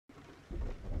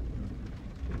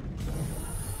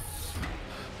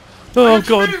Oh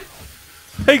god.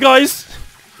 Hey guys.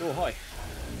 Oh hi.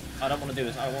 I don't want to do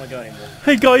this. I don't want to go anymore.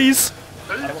 Hey guys.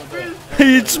 I don't want to do it.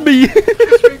 Hey, it's me.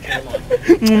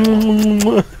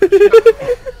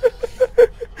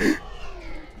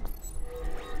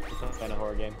 It's kind of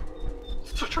horror game.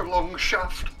 Such a long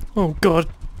shaft. Oh god.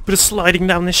 We're just sliding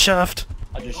down this shaft.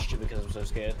 I just shoot because I'm so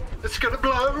scared. It's gonna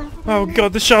blow. Oh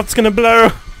god, the shaft's gonna blow.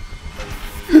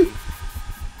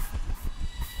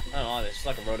 I don't know, it's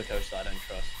like a roller coaster I don't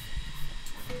trust.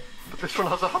 But this one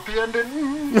has a happy ending.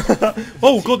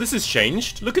 Oh god, this has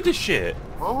changed. Look at this shit.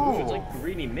 Oh. Ooh, it's like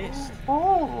greeny mist.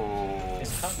 Oh. It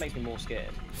kind of makes me more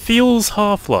scared. Feels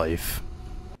Half-Life.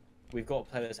 We've got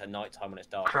to play this at night time when it's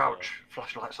dark. Crouch.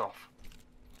 Flashlights off.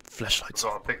 Flashlights.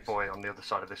 We've got a big boy on the other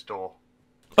side of this door.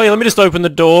 Oh yeah, let me just open the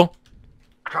door.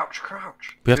 Crouch,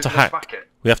 crouch. We have to Who's gonna hack. Smack it?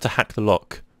 We have to hack the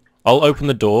lock. I'll open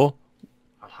the door.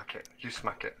 I'll hack it. You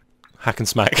smack it. Hack and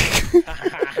smack.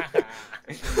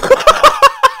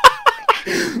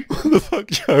 What the fuck,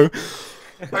 Joe?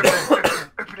 Open it.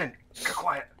 Open it. Go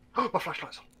quiet. My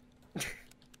flashlight's on.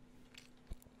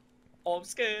 Oh, I'm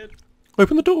scared.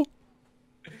 Open the door.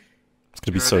 It's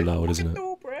gonna be so Ready? loud, isn't it?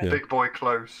 No, Brett. Yeah. Big boy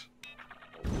close.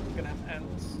 I'm gonna have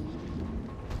ants.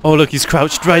 Oh look, he's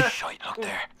crouched right. Look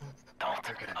there. Don't.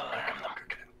 Go get him. Go get him. Go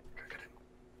get him. Go get him.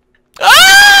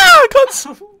 Ah! I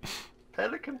can't.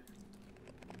 Pelican.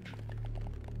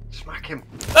 Smack him.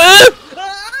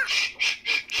 Shh, shh,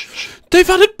 shh, shh, shh. They've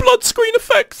added blood screen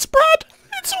effects, Brad.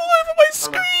 It's all over my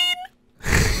screen.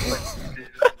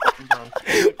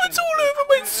 It's all over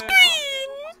my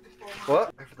screen.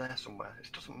 What? Over there somewhere.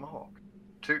 It doesn't mark.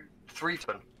 3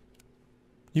 ton.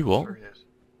 You what? There he is.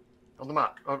 On the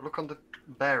map. Oh, look on the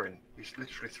bearing. He's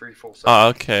literally 347. Ah,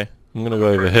 okay. I'm gonna go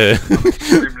over here.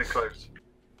 Extremely close.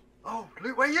 Oh,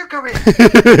 Luke, where are you going?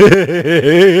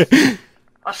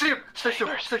 I see him. Stay still.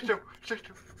 Stay still. Stay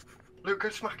still. Luke, go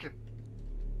smack him.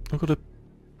 I've got a.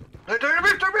 No, don't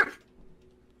move. Don't move.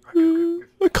 Right, go, move.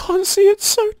 I can't see. It's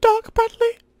so dark,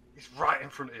 Bradley. He's right in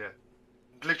front of you.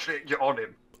 Literally, you're on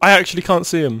him. I actually can't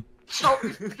see him. Stop!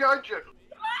 He's behind you.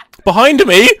 Behind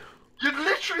me? You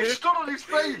literally stood on his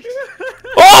face.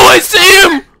 Oh, I see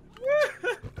him!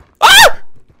 Ah!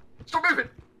 Stop moving.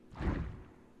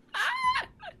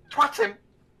 Twat him.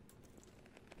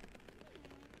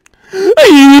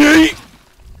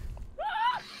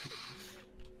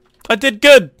 I did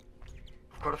good.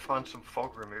 I've got to find some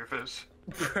fog removers.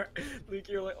 Luke,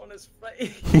 you're like on his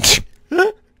face.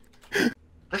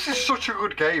 This is such a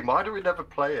good game. Why do we never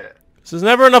play it? There's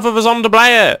never enough of us on to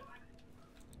play it.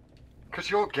 Because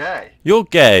you're gay. You're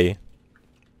gay.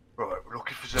 Right, we're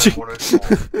looking for zone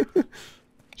 104.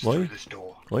 Why? Through this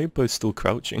door. Why are you both still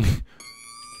crouching?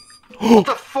 What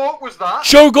the fuck was that?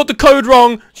 Joe got the code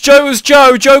wrong. Joe was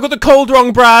Joe. Joe got the code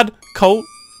wrong, Brad. Cole.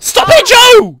 Stop it,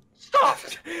 Joe! Stop!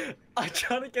 I'm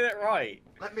trying to get it right.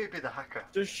 Let me be the hacker.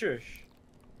 Just shush.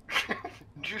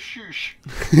 Just shush.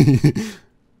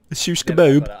 Shoosh Yeah,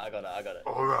 kebab. I got it.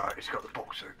 Alright, he's got the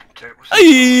box open too.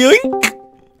 Yoink!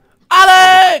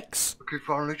 Alex! Look who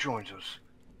finally joins us.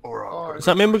 Alright. Does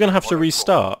that mean we're gonna have to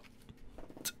restart?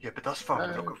 Yeah, but that's fine.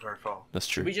 We've not got very far. That's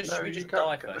Should we true. just, No, should we you just can't-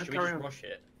 die first? Should we carry just on. rush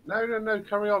it? No,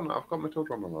 carry on. I've got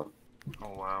Matilda on my line.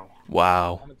 Oh wow.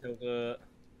 Wow. Until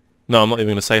No, I'm not even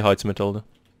gonna say hi to Matilda.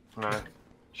 No.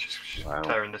 She's Wow.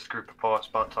 tearing this group apart. It's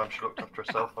about time she looked after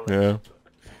herself. I think. Yeah.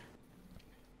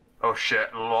 Oh shit,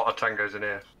 a lot of tangos in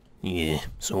here. Yeah,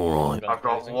 it's alright. I've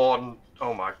got one,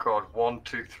 oh my god, 1,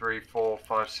 2, 3, 4,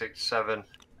 5, 6, 7,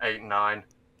 8, 9.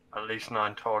 At least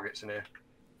 9 targets in here.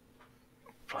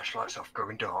 Flashlights off,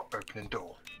 going dark, opening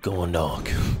door. Go on, dog.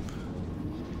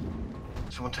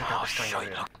 Someone take out this tango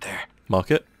here. Look there. Mark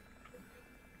it.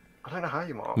 I don't know how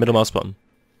you mark. Middle mouse button.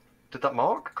 Did that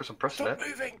mark? Because I'm pressing it.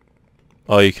 moving.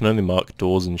 Oh, you can only mark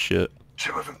doors and shit.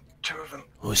 2 of them, 2 of them.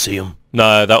 Oh, I see them.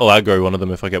 No, that'll aggro one of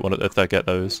them if I get one. If I get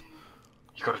those.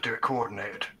 You gotta do it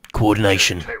coordinated.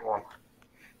 Coordination. Take one.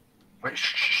 Wait,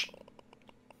 shh, shh, shh.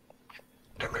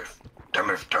 Don't move. Don't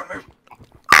move, don't move.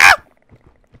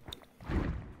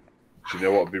 Do you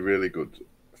know what would be really good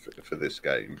for this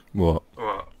game? What?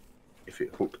 What? If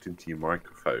it hooked into your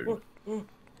microphone. Oh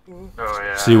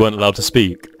yeah. So you weren't allowed to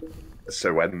speak?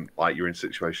 So when like you're in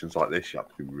situations like this, you have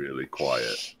to be really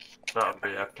quiet. That'd be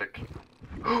epic.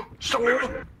 Stop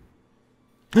moving!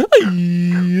 Hey.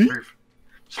 Move.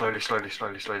 Slowly, slowly,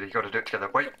 slowly, slowly. You gotta do it together.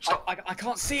 Wait, stop. I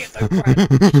can't see it though, Brad.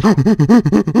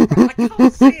 I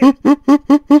can't see it.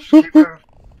 Just keep going.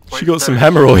 She Wait, got some there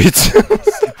it hemorrhoids.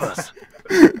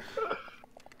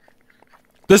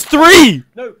 There's 3!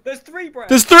 No, there's 3, Brad.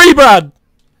 There's 3, Brad! is.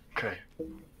 Okay.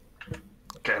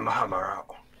 Getting my hammer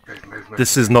out. Move, move, move.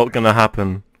 This is not gonna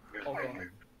happen. Move, Okay.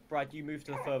 move, Brad, you move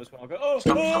to the furthest one. I'll go. Oh,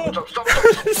 Stop.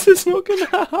 This is not gonna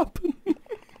happen.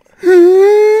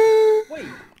 Wait,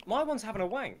 my one's having a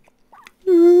wank.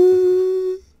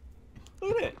 Oh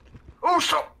Look at it. Oh,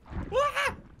 stop!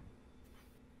 Ah!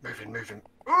 Moving.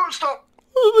 Oh, stop!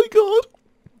 my god.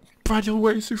 Brad, you're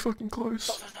way too fucking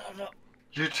close.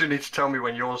 You two need to tell me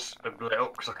when yours are lit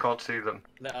up because I can't see them.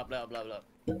 Let up.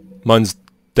 Mine's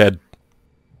dead.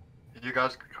 You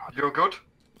guys, you're good?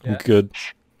 I'm good.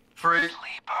 3,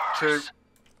 2,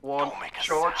 1, Don't make a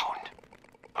charge. sound.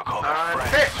 Look, all And their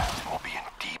hit! friends will be in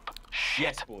deep shit.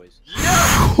 Yes, boys.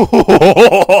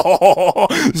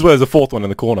 This is where there's a fourth one in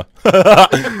the corner.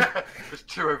 There's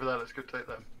 2 over there, let's go take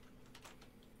them.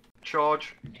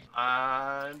 Charge,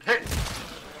 and hit!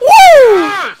 Woo!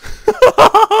 Yes!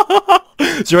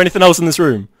 Is there anything else in this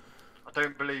room? I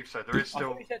don't believe so, there is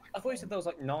still... I thought you said there was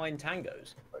like 9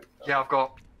 tangos. Yeah, I've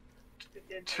got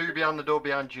 2 behind the door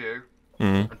behind you,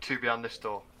 Mm. and 2 behind this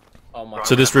door. Oh my.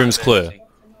 So this room's clear.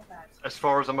 As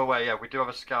far as I'm aware, yeah, we do have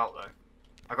a scout though.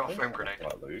 I got a foam grenade.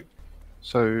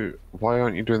 So, why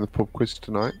aren't you doing the pub quiz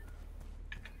tonight?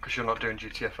 Because you're not doing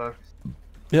GTFO.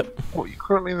 Yep. What, you're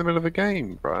currently in the middle of a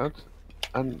game, Brad?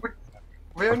 And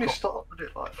We only started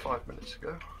it like 5 minutes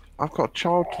ago. I've got a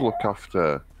child to look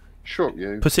after. Shut up,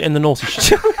 you. Put it in the naughty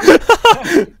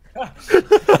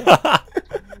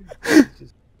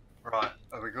Right,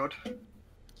 are we good?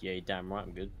 Yeah, you're damn right.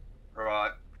 I'm good.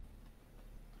 Right.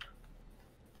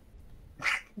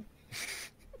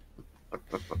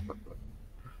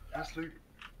 Yes, Luke.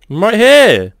 I'm right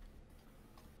here.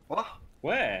 What?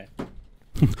 Where?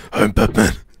 I'm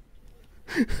Batman.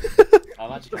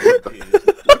 I'm actually confused.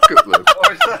 Look at them.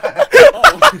 Oh, it's there.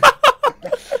 Oh.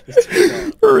 It's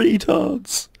too dark.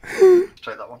 Retards. Let's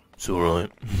take that one. It's alright.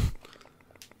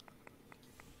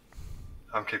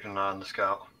 I'm keeping an eye on the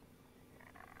scout.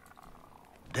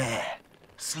 There.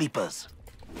 Sleepers.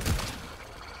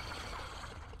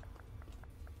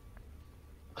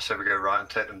 I say we go right and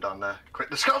take them down there. Quick,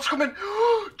 the scout's coming!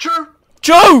 Joe!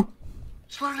 Joe!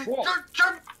 Slowly! What? Joe!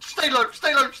 Stay low!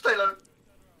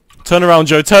 Turn around,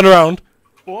 Joe. Turn around.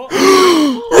 What?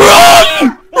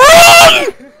 Run!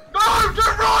 Run! No!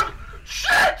 Don't run!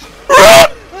 Shit! Run!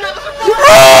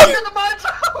 Get the mines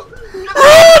out!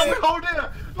 Run! Hold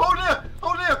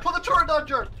here! Put the turret down,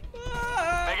 Joe!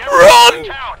 Make Run! everyone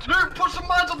count. Luke, put some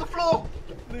mines on the floor!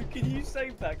 Luke, can you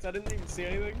save that? 'Cause I didn't even see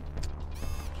anything.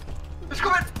 It's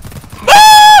coming!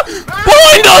 Ah!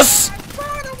 Behind us!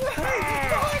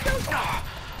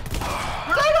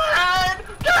 Reloading!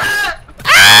 Get!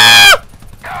 Ah!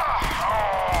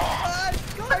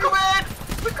 They're coming!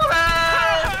 They're coming!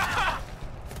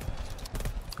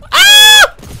 Ah!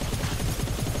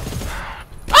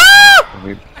 Ah! I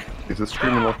mean, is a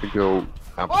screaming like a girl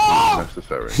absolutely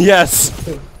necessary? Yes.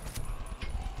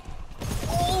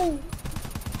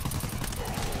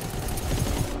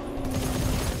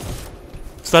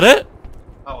 Is that it?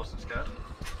 I wasn't scared.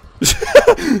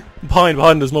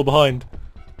 Behind, there's more behind.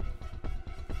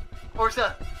 Oh, it's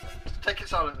there. Take it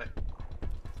silently.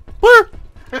 Where?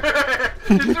 He's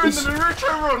doing the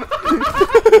Naruto run!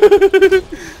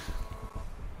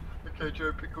 Okay,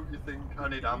 Joe, pick up your thing. I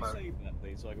need ammo. Save that,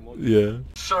 please, so I can watch it. Yeah.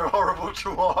 So horrible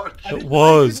to watch. It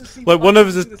was. Like one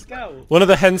of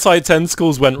the hentai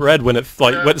tentacles went red when it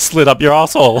went slid up your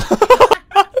asshole.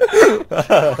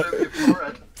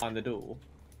 Find the door.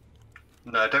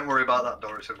 No, don't worry about that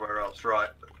door, it's everywhere else. Right,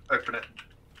 open it.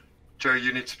 Joe,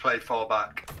 you need to play far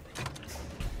back.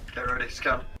 Get ready,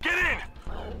 scan. Get in.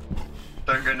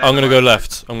 Don't go near I'm gonna the go light.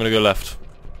 left. I'm gonna go left.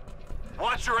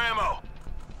 Watch your ammo.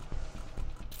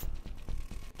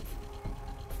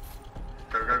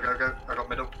 Go. I got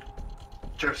middle.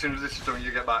 Joe, as soon as this is done, you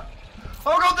get back.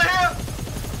 Oh god, they're here!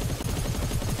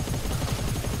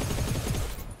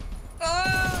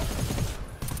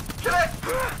 Kill it!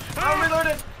 I'm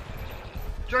reloading!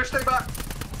 Joe, stay back!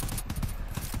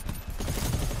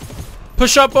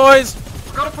 Push up, boys!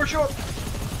 We've got to push up!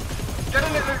 Get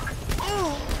in it, Luke!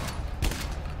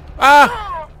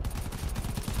 Ah!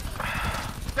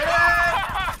 Get in!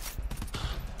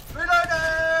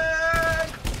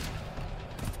 Reloading!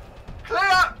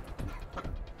 Clear!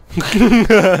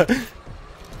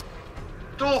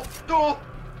 Door!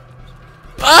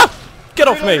 Ah! Get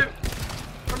off me! Reloading.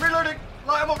 I'm reloading!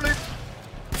 Light him up, Luke!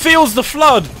 Feels the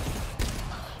flood!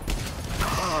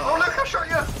 Oh, Luke, I shot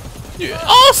you! You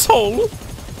asshole! You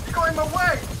got in my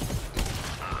way!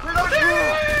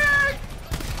 Reloading!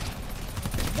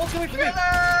 What's going to Kill him!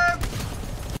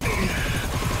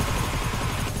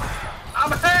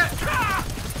 I'm hit!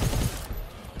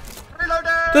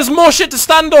 Reloading! There's more shit to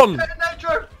stand on! Get in there,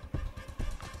 Joe!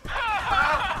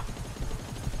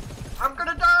 I'm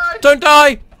gonna die! Don't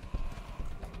die!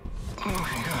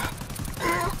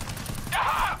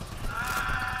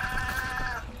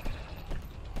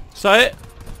 Is that it?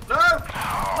 No!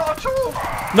 Not at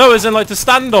all! No, as in like to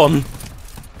stand on.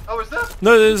 Oh, is there?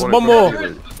 No, there's What one it more. There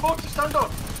is. There's more to stand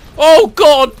on. Oh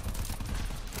god!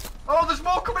 Oh, there's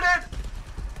more coming in!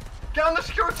 Get on the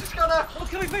security scanner!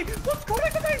 What's coming to me? What's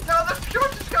coming to me? Get on the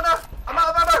security scanner! I'm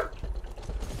out of ammo!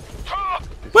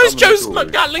 Where's on the Joe's door.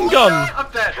 Gatling gun?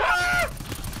 I'm dead!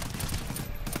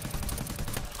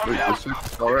 Luke, the super's You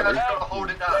guys directly. gotta hold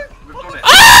it down. We've done it.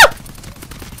 Ah!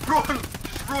 Run!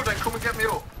 Just run and come and get me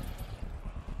up.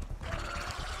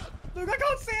 Look, I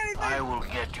can't see anything. I will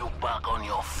get you back on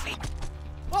your feet.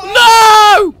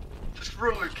 No! Just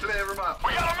run, Luke. Clear him out.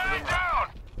 We got a man down.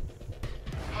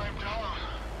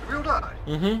 Did we all die?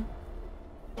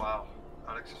 Mm-hmm. Wow.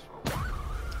 Alex's fault.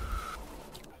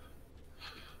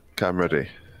 Okay, I'm ready.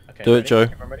 Okay, Do it, ready? Joe.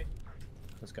 Everyone ready?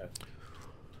 Let's go.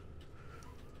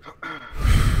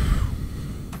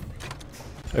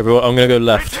 Everyone, I'm gonna go It's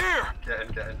left. here. Get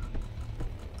in, get in.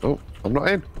 Oh, I'm not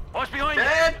in. Watch behind you.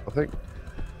 Get in! I think.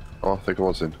 Oh, I think I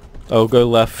was in. I'll go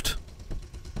left.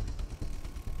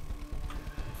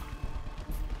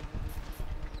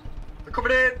 They're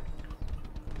coming in!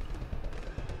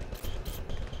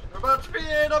 We're about to be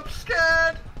in, I'm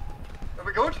scared! Are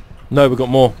we good? No, we got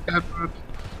more. Edward.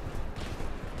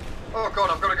 Oh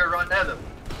god, I've got to go right near them.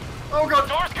 Oh god!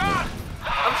 Door's gone.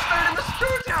 I'm staying in the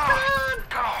security scan!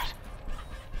 God.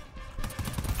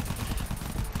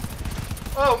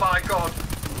 Oh my god!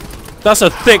 That's a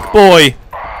thick boy.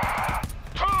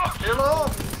 Kill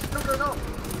off! It's still going on.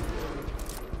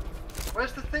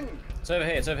 Where's the thing? It's over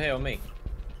here. It's over here on me.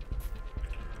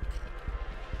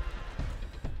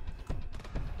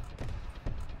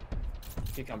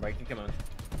 Keep on, break. Come on.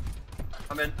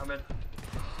 I'm in, I'm in.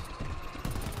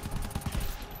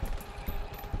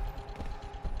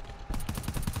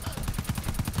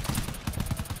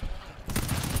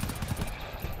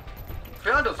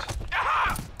 Behind us!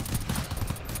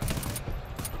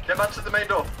 Get back to the main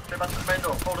door. Get back to the main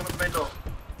door. Hold him at the main door.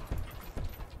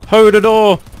 Hold the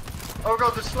door. Oh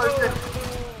god, there's slow in.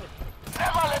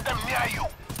 Never let them near you.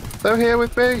 They're here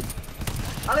with me.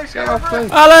 Alex, Get get off over me.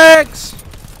 it! Alex!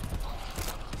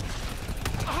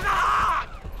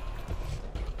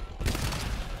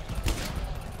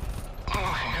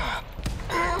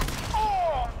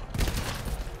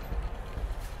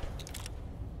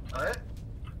 Alright,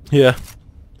 Yeah.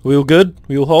 We all good?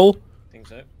 We all whole? Think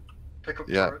so. pick up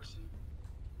Yeah. turrets.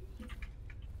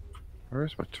 Where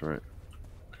is my turret?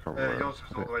 I can't remember. Yours is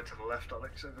all the way to the left,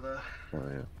 Alex, over there. Oh,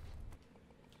 yeah.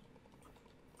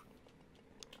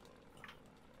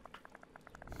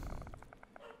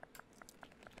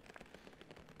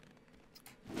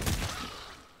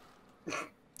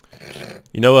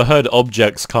 You know, I heard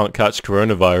objects can't catch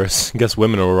coronavirus. Guess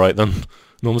women are alright then.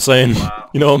 Know what I'm saying? Wow.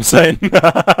 You know what I'm saying? Girls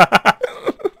up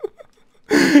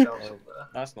there.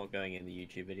 That's not going in the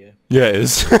YouTube video. Yeah, it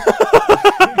is.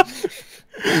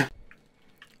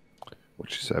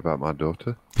 What'd you say about my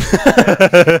daughter?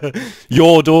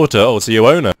 Your daughter? Oh, so you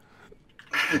own her?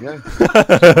 Yeah. She's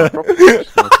my property.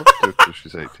 She's my property until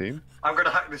she's 18. I'm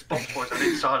gonna hack this box, boys. I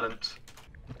need silence.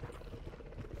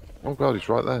 Oh god, he's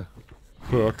right there.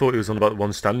 Well, I thought he was on about the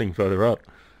one standing further up.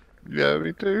 Yeah,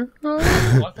 me too.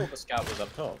 I thought the scout was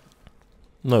up top.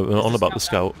 No, we're not on about the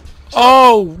scout.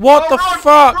 Oh, what the run,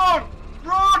 fuck? Run!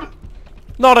 Run!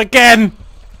 Not again!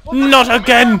 Not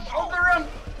again! Hold the run!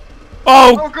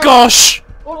 Oh, Oh, God. gosh!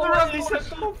 Hold the ramp, boys!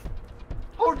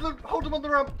 Hold them on the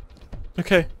ramp!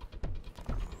 Okay.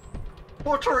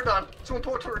 Put a turret down! Someone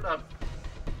put a turret down!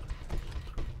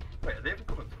 Wait, are they even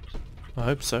coming for us? I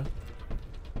hope so.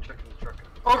 Checking the tracker.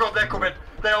 Oh god, they're coming!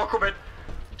 They are coming!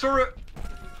 Turret!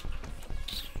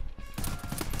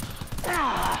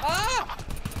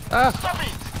 Stop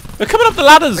it. They're coming up the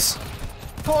ladders!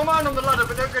 Put a man on the ladder,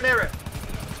 but don't go near it!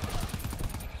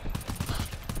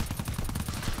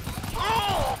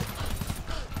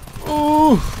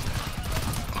 Ooh!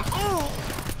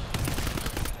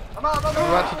 I'm out, I'm I'm out!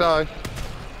 about to die.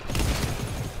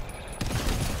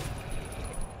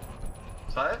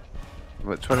 Is that it?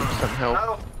 I'm at 20% health.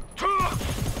 Ow!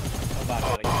 Come back,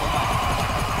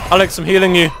 Alex. Alex, I'm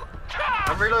healing you.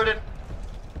 I'm reloading!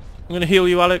 I'm gonna heal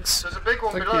you, Alex. There's a big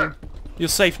one Thank below! you. You're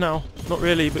safe now. Not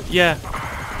really, but yeah.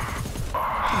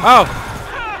 Oh!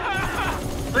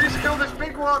 Please kill this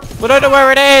big one! We don't know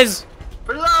where it is!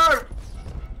 Below!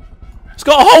 It's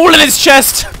got a hole in its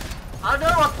chest! I know,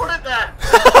 I put it there!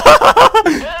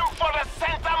 Aim for the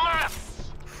center mass.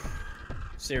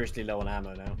 Seriously low on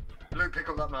ammo now. Luke, pick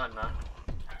up that man now.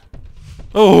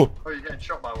 Oh! Oh, you're getting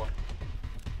shot by one.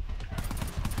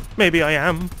 Maybe I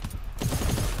am.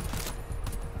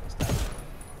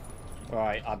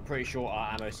 Right, I'm pretty sure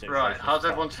our ammo situation. Right, is how's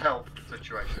fucked. everyone's health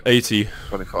situation? 80.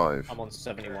 25. I'm on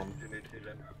 71. You need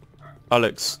healing.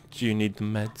 Alex, do you need the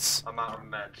meds? I'm out of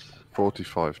meds.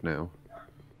 45 now.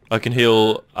 I can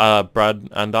heal Brad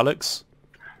and Alex.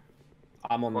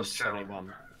 I'm on What's Joe?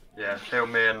 71. Yeah, heal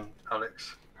me and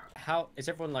Alex. How is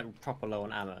everyone like proper low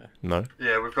on ammo? No.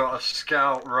 Yeah, we've got a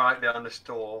scout right behind this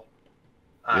door.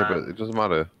 Yeah, but it doesn't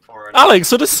matter.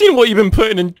 Alex, I've just seen what you've been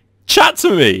putting in chat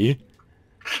to me.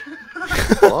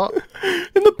 What?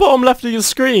 In the bottom left of your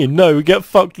screen. No, get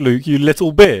fucked, Luke, you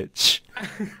little bitch. I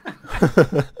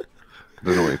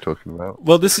don't know what you're talking about.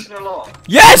 Well, this is... There's a lot.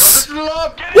 Yes! There's a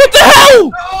lot. What the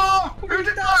hell? Oh! Who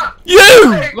did that?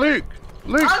 You! Luke!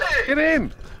 Luke! Alex! Get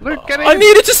in! Luke, get in! I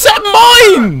needed to set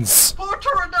mines! Put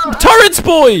turret down! Turrets,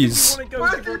 boys! Where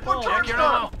did you put turrets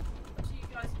down?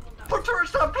 Put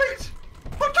turrets down, please!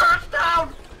 Put turrets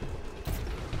down!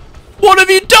 What have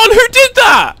you done? Who did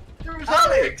that? It was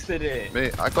Alex! Did it?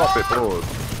 Mate, I got a bit bored.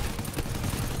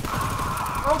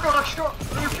 Oh god, I shot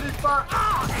Luke in his back!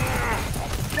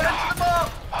 Get into the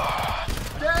bar!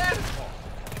 Get in!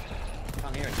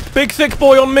 Can't hear it. Big thick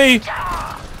boy on me.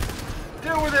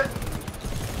 Deal with it!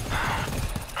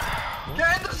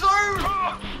 Get in the zone!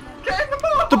 Get in the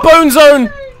bar! The bone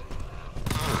zone.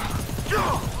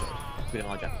 We don't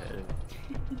hijack it.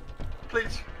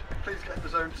 Please, please get in the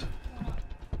zones.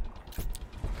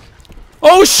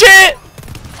 Oh shit!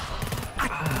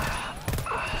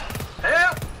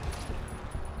 Help!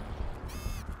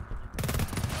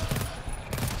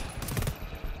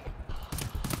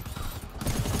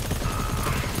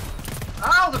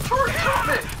 Ow, the turret shot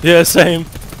me! Yeah, same.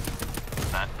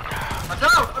 I'm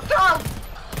down! I'm down!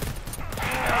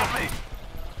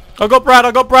 I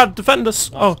got Brad, defend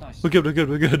us. Nice, Oh, nice. we're good. We're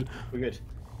good.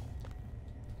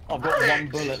 I've got one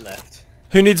bullet left.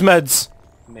 Who needs meds?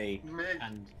 Me. Me.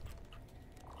 And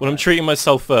Well, I'm treating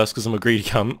myself first because I'm a greedy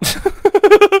cunt.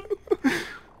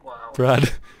 Wow.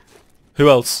 Brad. Who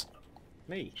else?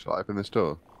 me. Shall I open this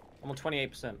door? I'm on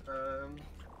 28%.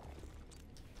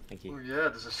 Thank Oh you. yeah,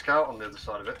 there's a scout on the other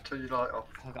side of it. Till you light off.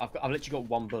 I've literally got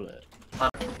one bullet.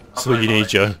 That's what you need,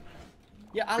 Joe.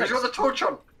 Yeah, Who's Alex. got the torch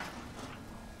on?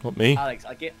 Not me. Alex,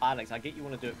 I get you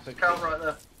want to do it quickly. Scout right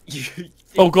there.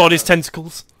 Oh god, his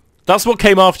tentacles. That's what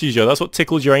came after you, Joe. That's what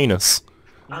tickled your anus.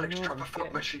 Alex, drop a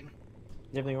fuck machine.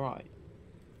 Is everything alright?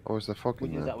 Oh, is there fog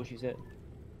in Is there? that what she said?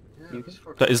 Yeah, You it's can-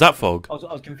 fucking- Is that fog? I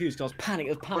was confused because I was panicked.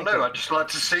 I was Well, panicking. no, I just like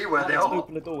to see where they Alex are.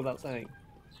 opened the door without saying.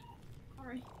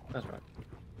 Sorry. That's right.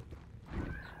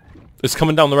 It's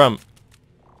coming down the ramp.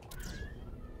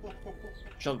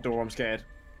 Shut the door. I'm scared.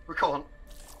 We can't.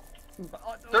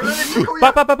 Don't let it tickle you.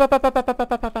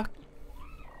 Back.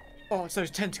 Oh, it's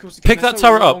those tentacles. Pick that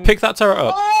turret up. Pick that turret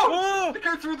up. Oh! They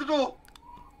go through the door.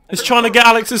 It's trying to get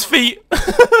Alex's feet.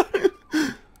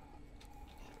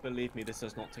 Believe me, this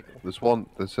does not tickle.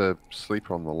 There's a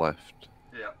sleeper on the left.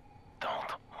 Yeah,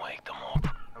 Don't wake them up.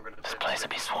 I'm gonna This take place will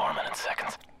be swarming in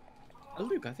seconds. Oh,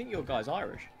 Luke, I think your guy's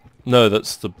Irish. No,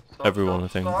 that's the Stop, everyone, I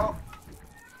stop, think. stop.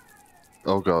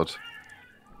 Oh god.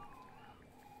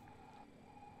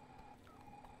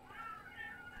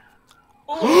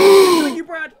 Oh, thank you,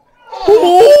 Brad.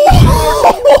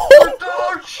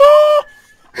 Dodge!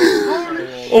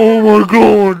 Oh my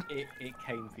god. It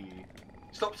came for you.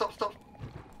 Stop, stop, stop.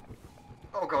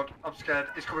 Oh god, I'm scared.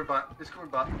 He's coming back. He's coming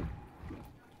back.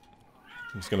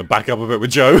 I'm just gonna back up a bit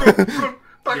with Joe. Run!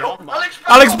 Back Yeah, up! I'm- Alex,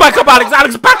 Alex, back up, Alex!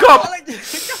 Alex, back up!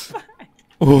 Alex,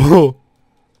 Oh,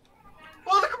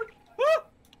 Oh, they're coming!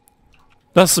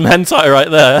 that's some hentai right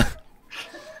there.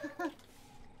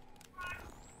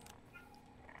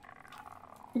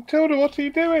 Matilda, what are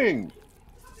you doing?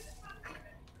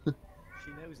 She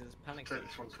knows there's panic. Take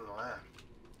this one to the left.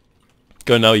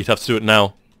 Go now, you'd have to do it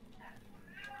now.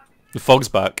 The fog's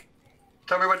back.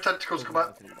 Tell me when tentacles come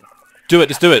out. Do it,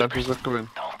 just do it. Tentacles are coming.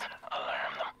 Don't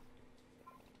alarm them.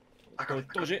 I got it.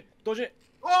 Dodge it. Dodge it.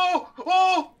 Oh!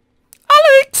 Oh!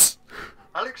 Alex!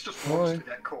 Alex just wants Why? to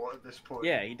get caught at this point.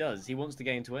 Yeah, he does. He wants the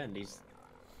game to end.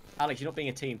 Alex, you're not being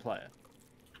a team player.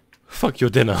 Fuck your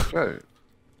dinner. Joe.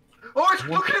 Oh, it's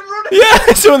fucking running! Yeah,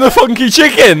 it's doing the funky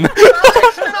chicken!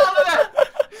 Alex, get out of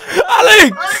there!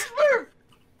 Alex! Alex, move!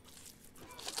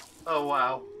 Oh,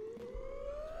 wow.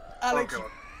 Alex. Oh,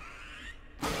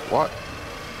 God. What?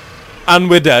 And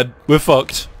we're dead. We're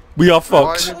fucked. We are Why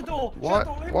fucked. Shut the door. Why?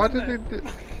 Shut the door. Why did it?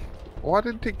 Why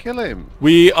didn't it kill him?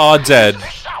 We are dead.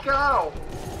 Get out!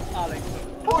 Alex.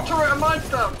 Put a turret and mines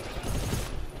down!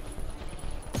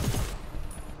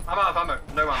 I'm out of ammo.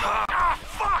 No ammo. Ah,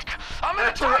 fuck! I'm in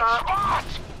Yeah, a turret tight out. spot!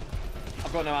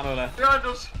 I've got no ammo left. Behind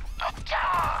us!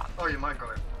 Oh, you might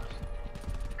got it.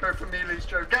 Go for melees,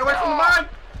 Joe. Get away from the man!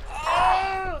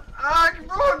 Ah,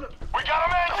 run! We got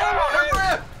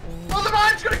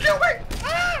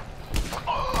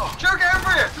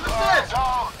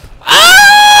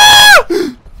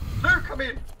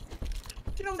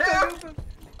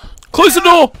Close the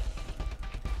door!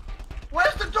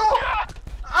 Where's the door?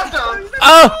 I'm down.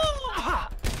 Ah!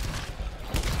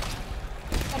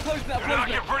 I'm closing it, I'm Knock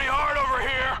closing you it. pretty hard over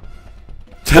here.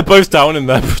 They're both down in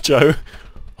there, Joe.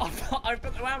 I've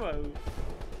got no ammo.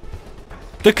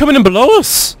 They're coming in below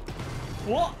us!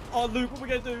 What? Oh, Luke, what are we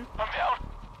gonna do? I'm down.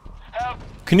 Help.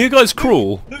 Can you guys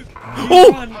crawl? Luke, Oh!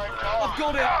 you run. I've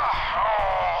got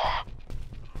it.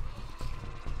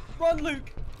 Run,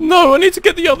 Luke. No, I need to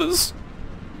get the others.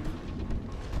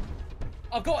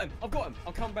 I've got him.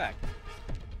 I'm coming back.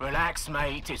 Relax,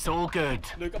 mate. It's all good.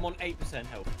 Luke, I'm on 8%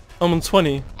 health. I'm on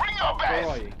 20. Bring your Where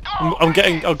are best. you? I'm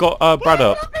getting. I've got Brad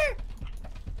up.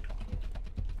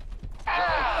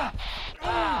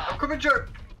 I'm coming, Joe.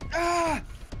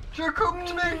 Joe, come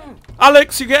to me.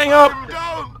 Alex, you're getting up.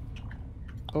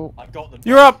 Oh, I've got them.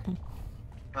 You're up.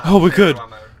 Oh, we're Zero good.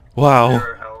 ammo. Wow.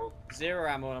 Zero health. 0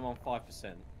 ammo and I'm on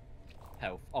 5%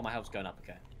 health. Oh, my health's going up,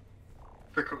 okay.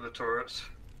 Pick up the turrets.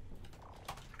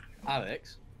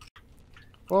 Alex,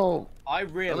 well, I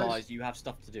realise you have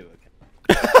stuff to do,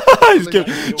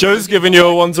 okay? Joe's giving you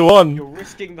a one-to-one. You're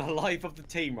risking the life of the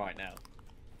team right now.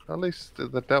 at least they're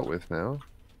dealt with now.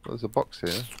 There's a box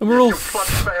here. And we're all Your plan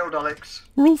failed, Alex.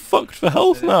 fucked for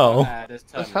health now. There's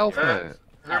There's terminal. health, Yeah. mate.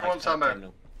 Who Alex, wants ammo?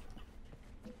 terminal.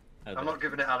 Oh, I'm not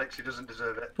giving it Alex, he doesn't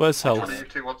deserve it. Where's One health? of you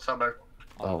two wants ammo.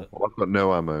 Oh, well, I've got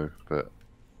no ammo, but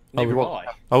Neither you have want-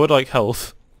 I. I would like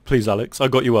health, please, Alex. I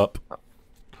got you up.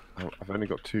 I've only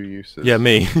got 2 uses. Yeah,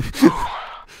 me.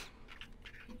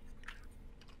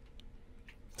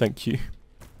 Thank you.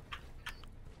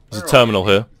 There's a terminal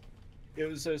here. It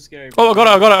was so scary. Oh, I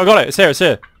got it. It's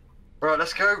here. Right,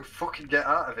 let's go. Fucking get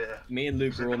out of here. Me and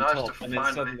Luke It'd were be on nice top, to and then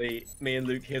finally- suddenly me and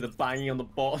Luke hear the banging on the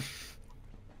bottom.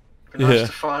 It'd be nice Yeah.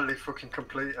 to finally fucking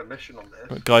complete a mission on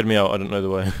this. Guide me out. I don't know the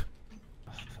way.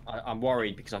 I'm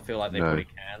worried because I feel like they No. probably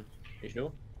can. You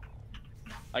sure?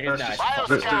 I guess Let's no, just- it's Let's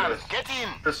Miles do can. this. Get in.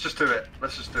 Let's just do it.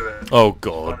 Let's just do it. Oh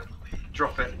god.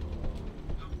 Drop it.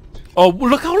 Oh,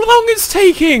 look how long it's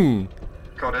taking.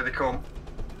 God, here they come.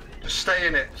 Just stay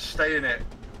in it. Stay in it.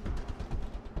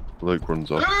 Luke runs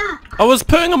off. Luke! I was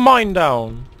putting a mine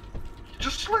down.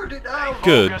 Just slowed it down.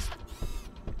 Good. Focused.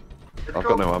 Here they I've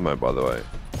come. got no ammo, by the way.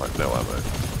 Like, no ammo.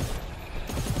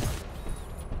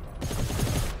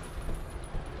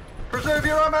 Preserve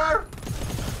your ammo!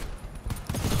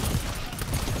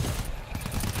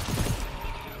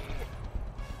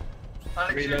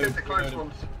 Alex, you Reload, hit the close reload.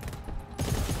 ones.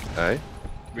 Hey?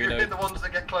 You Reload. hit the ones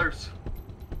that get close.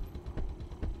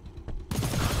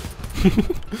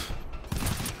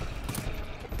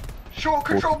 Short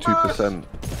control burst! 42%.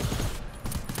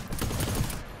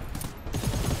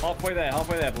 halfway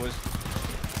there, boys.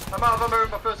 I'm out of ammo in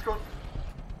my first gun.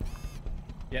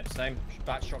 Yep, same.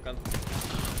 Back shotgun.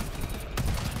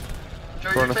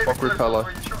 Joe, Throw in you a take the fog close repeller.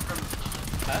 ones with your shotguns.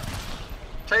 Huh?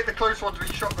 Take the close ones with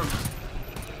your shotguns.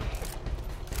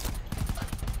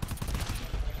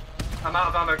 I'm out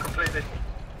of ammo completely.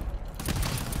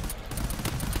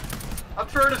 I'm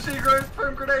throwing a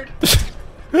foam grenade.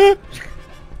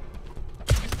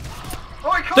 Oh,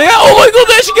 I can't! Oh my god,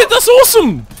 they actually get. That's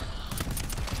awesome.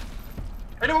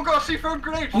 Anyone got a sea foam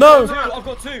grenade? No. Throw him around. I've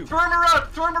got 2. Throw him around!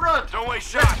 Throw him around! Don't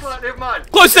waste Next shots. one, never mind.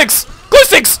 Glow sticks. Glow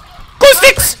sticks. Glow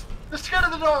sticks. They're scared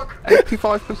of the dark.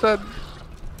 85%.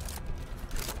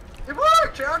 It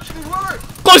worked! It actually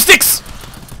worked! Glow sticks.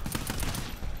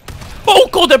 Oh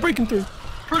god, they're breaking through.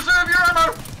 Preserve your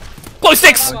ammo! Glow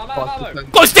sticks. I'm out of ammo.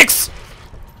 Glow sticks.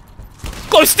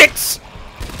 Glow sticks.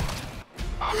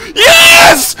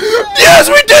 Yes! Yes,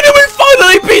 we did it! We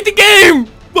finally beat the game!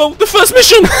 Well, the first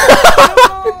mission!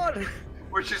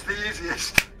 Which is the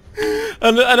easiest.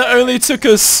 and it only took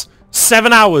us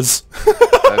 7 hours.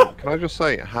 Can I just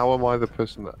say, how am I the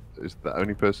person that is the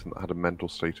only person that had a mental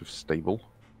state of stable?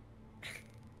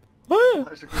 Oh,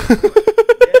 That's a good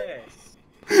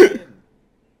Yes.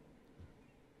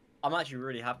 I'm actually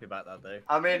really happy about that though.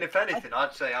 I mean, if anything,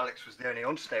 I'd say Alex was the only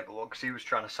unstable one because he was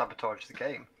trying to sabotage the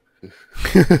game.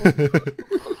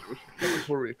 Let's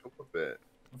worry a bit.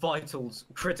 Vitals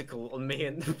critical on me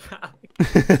and the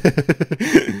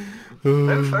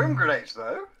No foam grenades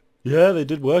though. yeah, they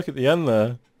did work at the end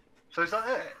there. So is that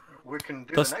it? We can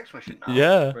do That's- the next mission now.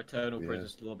 Yeah. Returnal Yeah.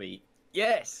 Princess Lobby.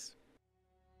 Yes!